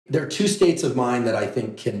there are two states of mind that I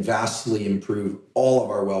think can vastly improve all of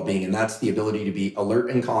our well-being, and that's the ability to be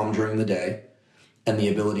alert and calm during the day and the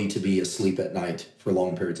ability to be asleep at night for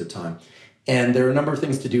long periods of time. And there are a number of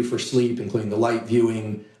things to do for sleep, including the light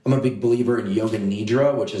viewing. I'm a big believer in yoga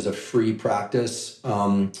nidra, which is a free practice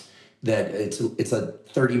that it's a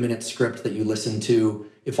 30-minute script that you listen to.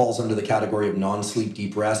 It falls under the category of non-sleep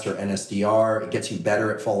deep rest, or NSDR. It gets you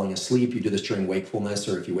better at falling asleep. You do this during wakefulness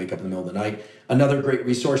or if you wake up in the middle of the night. Another great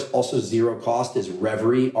resource, also zero cost, is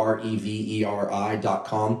Reverie, REVERI.com.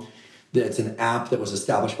 It's an app that was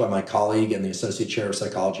established by my colleague and the Associate Chair of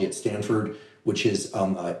Psychology at Stanford, which is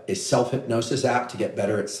a self-hypnosis app to get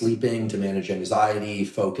better at sleeping, to manage anxiety,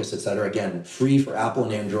 focus, etc. Again, free for Apple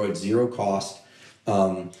and Android, zero cost.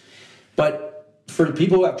 But for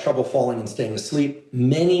people who have trouble falling and staying asleep,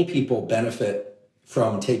 many people benefit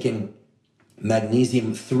from taking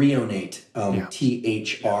magnesium threonate,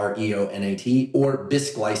 THREONAT, or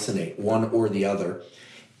bisglycinate, one or the other.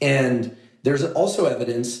 And there's also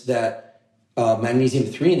evidence that magnesium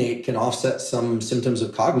threonate can offset some symptoms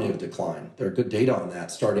of cognitive decline. There are good data on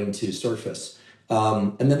that starting to surface.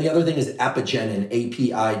 And then the other thing is apigenin,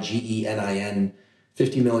 APIGENIN.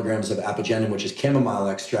 50 milligrams of apigenin, which is chamomile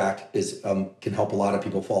extract, can help a lot of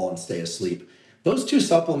people fall and stay asleep. Those two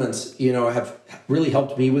supplements, have really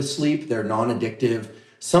helped me with sleep. They're non-addictive.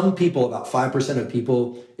 Some people, about 5% of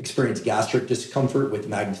people, experience gastric discomfort with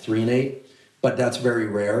mag-threonate, but that's very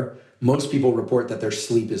rare. Most people report that their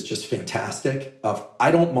sleep is just fantastic. I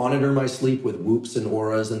don't monitor my sleep with Whoops and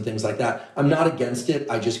Auras and things like that. I'm not against it.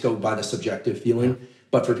 I just go by the subjective feeling.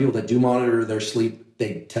 But for people that do monitor their sleep,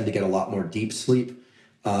 they tend to get a lot more deep sleep.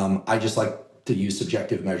 I just like to use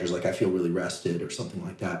subjective measures, like I feel really rested or something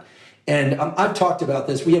like that. And I've talked about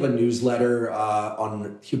this. We have a newsletter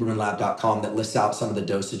on hubermanlab.com that lists out some of the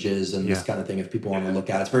dosages and this kind of thing if people want to look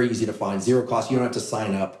at it. It's very easy to find, zero cost. You don't have to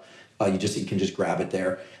sign up. You can just grab it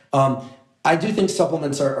there. I do think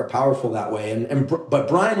supplements are powerful that way. But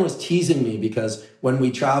Brian was teasing me because when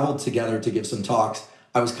we traveled together to give some talks,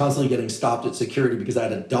 I was constantly getting stopped at security because I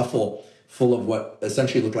had a duffel full of what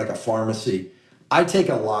essentially looked like a pharmacy. I take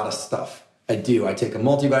a lot of stuff. I do. I take a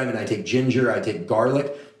multivitamin. I take ginger. I take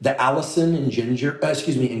garlic. The allicin in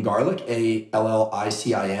in garlic,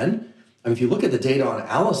 ALLICIN. If you look at the data on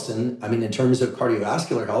allicin, in terms of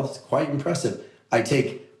cardiovascular health, it's quite impressive. I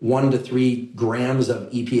take 1 to 3 grams of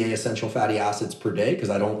EPA essential fatty acids per day because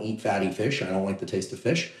I don't eat fatty fish. I don't like the taste of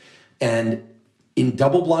fish. And in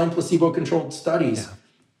double-blind placebo-controlled studies,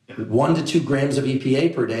 1 to 2 grams of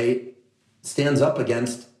EPA per day stands up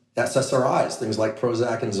against SSRIs, things like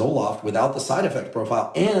Prozac and Zoloft, without the side effect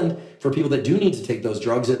profile. And for people that do need to take those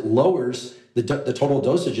drugs, it lowers the total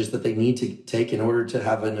dosages that they need to take in order to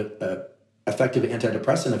have an effective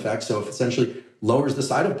antidepressant effect. So it essentially lowers the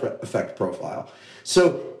side effect profile.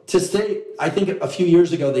 So I think a few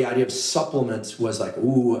years ago, the idea of supplements was like,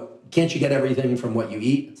 ooh, can't you get everything from what you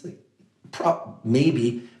eat? It's like,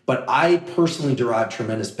 maybe, but I personally derive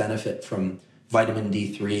tremendous benefit from vitamin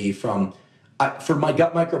D3, for my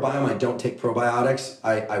gut microbiome, I don't take probiotics.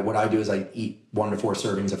 What I do is I eat 1 to 4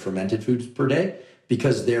 servings of fermented foods per day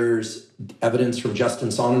because there's evidence from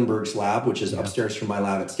Justin Sonnenberg's lab, which is upstairs from my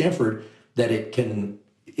lab at Stanford, that it can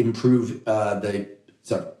improve the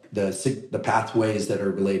pathways that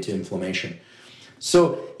are related to inflammation.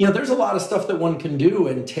 So, there's a lot of stuff that one can do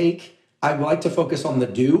and take. I like to focus on the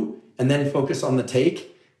do and then focus on the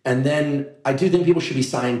take. And then I do think people should be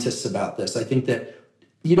scientists about this. I think that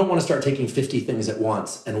you don't want to start taking 50 things at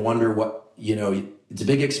once and wonder what, it's a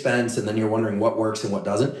big expense and then you're wondering what works and what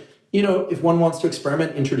doesn't. If one wants to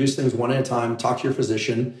experiment, introduce things one at a time, talk to your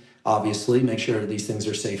physician, obviously, make sure these things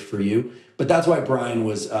are safe for you. But that's why Brian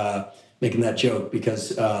was making that joke because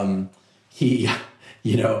he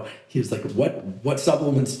was like, what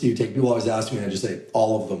supplements do you take? People always ask me, and I just say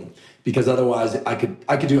all of them, because otherwise I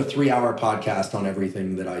could do a 3-hour podcast on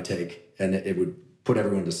everything that I take and it would put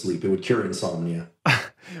everyone to sleep. It would cure insomnia.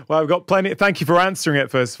 Well, I've got plenty. Thank you for answering it,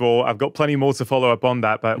 first of all. I've got plenty more to follow up on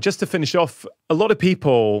that. But just to finish off, a lot of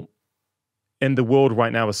people in the world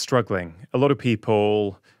right now are struggling. A lot of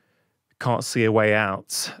people can't see a way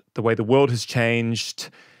out. The way the world has changed,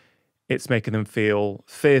 it's making them feel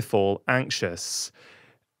fearful, anxious.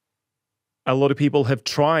 A lot of people have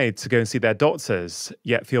tried to go and see their doctors,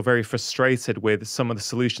 yet feel very frustrated with some of the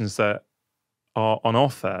solutions that are on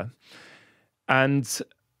offer. And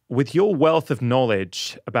with your wealth of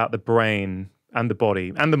knowledge about the brain and the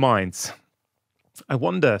body and the mind, I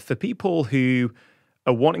wonder, for people who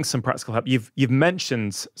are wanting some practical help, you've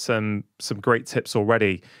mentioned some great tips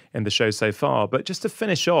already in the show so far, but just to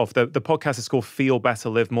finish off, the podcast is called Feel Better,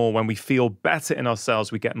 Live More. When we feel better in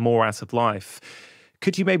ourselves, we get more out of life.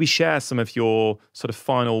 Could you maybe share some of your sort of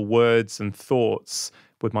final words and thoughts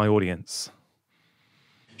with my audience?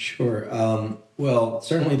 Sure. Well,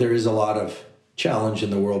 certainly there is a lot of challenge in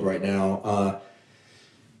the world right now.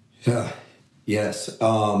 Yes.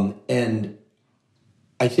 And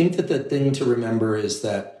I think that the thing to remember is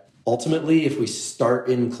that ultimately, if we start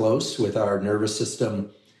in close with our nervous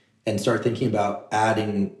system and start thinking about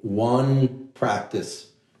adding one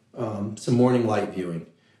practice, some morning light viewing,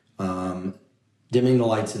 dimming the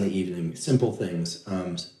lights in the evening, simple things,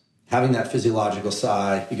 having that physiological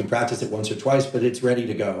sigh. You can practice it once or twice, but it's ready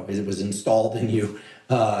to go. It was installed in you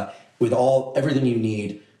with everything you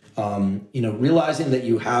need. Realizing that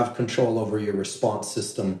you have control over your response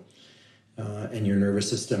system and your nervous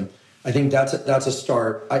system. I think that's a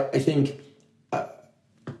start. I think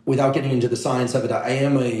without getting into the science of it, I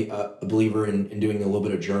am a believer in doing a little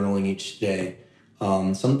bit of journaling each day.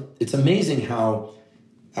 It's amazing how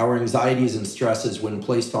our anxieties and stresses, when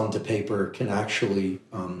placed onto paper, can actually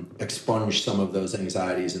expunge some of those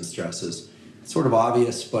anxieties and stresses. It's sort of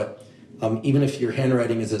obvious, but even if your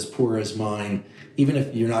handwriting is as poor as mine, even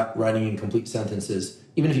if you're not writing in complete sentences,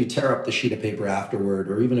 even if you tear up the sheet of paper afterward,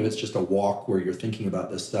 or even if it's just a walk where you're thinking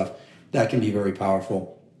about this stuff, that can be very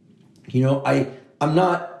powerful. I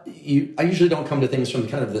usually don't come to things from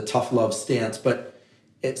kind of the tough love stance,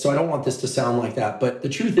 so I don't want this to sound like that. But the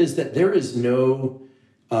truth is that there is no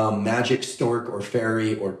magic stork or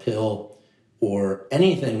fairy or pill or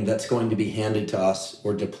anything that's going to be handed to us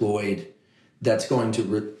or deployed that's going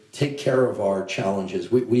to take care of our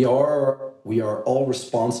challenges. We are all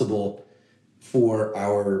responsible for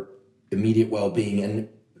our immediate well-being. And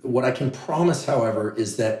what I can promise, however,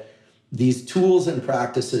 is that these tools and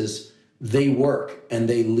practices, they work and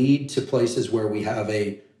they lead to places where we have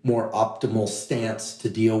a more optimal stance to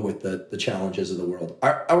deal with the challenges of the world.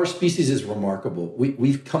 Our species is remarkable.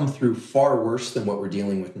 We've come through far worse than what we're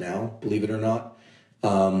dealing with now, believe it or not.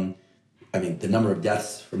 The number of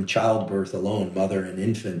deaths from childbirth alone, mother and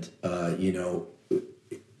infant,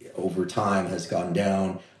 over time has gone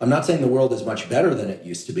down. I'm not saying the world is much better than it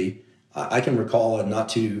used to be. I can recall a not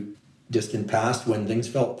too distant past when things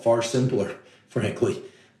felt far simpler, frankly.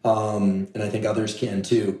 And I think others can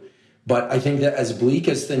too. But I think that as bleak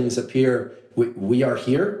as things appear, we are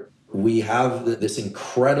here. We have this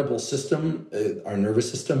incredible system, our nervous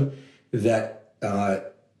system, that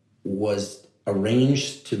was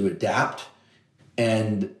arranged to adapt.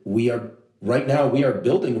 And right now we are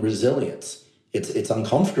building resilience. It's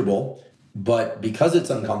uncomfortable, but because it's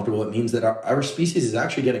uncomfortable, it means that our species is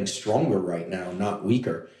actually getting stronger right now, not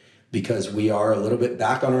weaker, because we are a little bit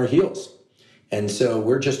back on our heels. And so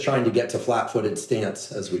we're just trying to get to flat-footed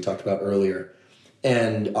stance, as we talked about earlier.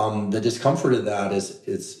 And the discomfort of that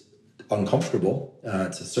is uncomfortable.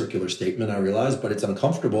 It's a circular statement, I realize, but it's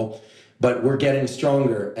uncomfortable. But we're getting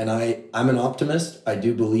stronger. And I'm an optimist. I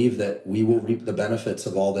do believe that we will reap the benefits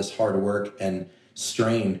of all this hard work and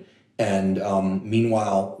strain. And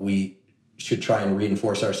meanwhile, we should try and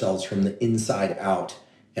reinforce ourselves from the inside out.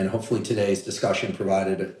 And hopefully today's discussion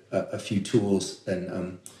provided a few tools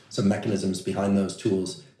and some mechanisms behind those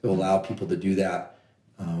tools that will allow people to do that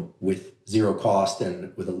with zero cost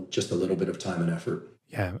and with just a little bit of time and effort.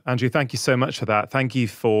 Yeah, Andrew, thank you so much for that. Thank you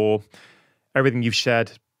for everything you've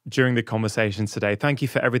shared during the conversation today. Thank you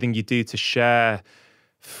for everything you do to share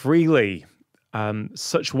freely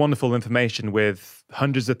such wonderful information with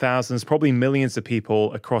hundreds of thousands, probably millions of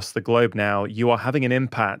people across the globe now. You are having an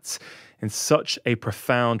impact in such a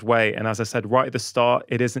profound way. And as I said right at the start,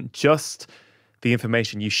 it isn't just the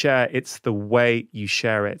information you share, it's the way you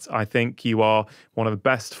share it. I think you are one of the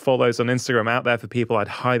best follows on Instagram out there for people. I'd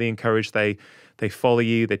highly encourage they follow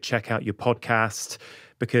you, they check out your podcast,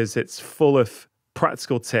 because it's full of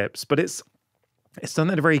practical tips, but it's done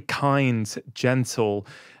in a very kind, gentle,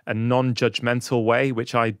 and non-judgmental way,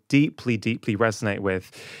 which I deeply, deeply resonate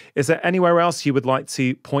with. Is there anywhere else you would like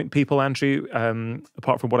to point people, Andrew,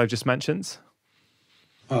 apart from what I've just mentioned?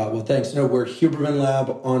 Well, thanks. No, we're Huberman Lab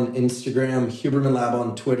on Instagram, Huberman Lab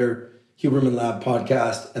on Twitter, Huberman Lab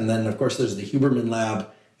podcast. And then, of course, there's the Huberman Lab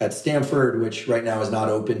at Stanford, which right now is not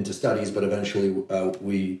open to studies, but eventually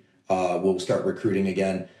we will start recruiting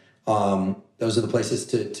again. Those are the places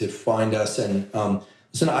to find us. And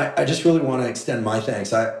listen, I just really want to extend my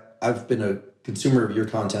thanks. I've been a consumer of your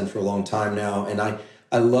content for a long time now, and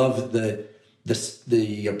I love the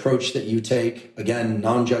approach that you take. Again,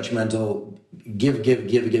 non-judgmental, give.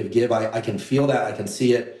 I can feel that. I can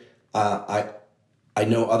see it. I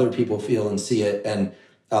know other people feel and see it, and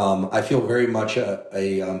I feel very much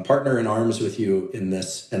a partner in arms with you in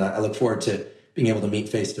this. And I look forward to being able to meet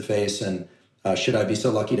face to face and Should I be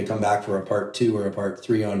so lucky to come back for a part 2 or a part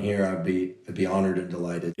 3 on here, I'd be honored and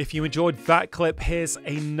delighted. If you enjoyed that clip, here's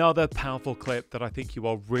another powerful clip that I think you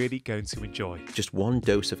are really going to enjoy. Just one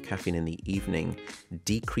dose of caffeine in the evening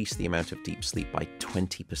decreased the amount of deep sleep by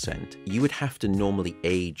 20%. You would have to normally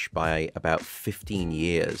age by about 15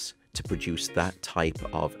 years to produce that type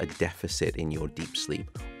of a deficit in your deep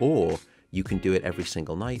sleep, or you can do it every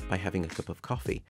single night by having a cup of coffee.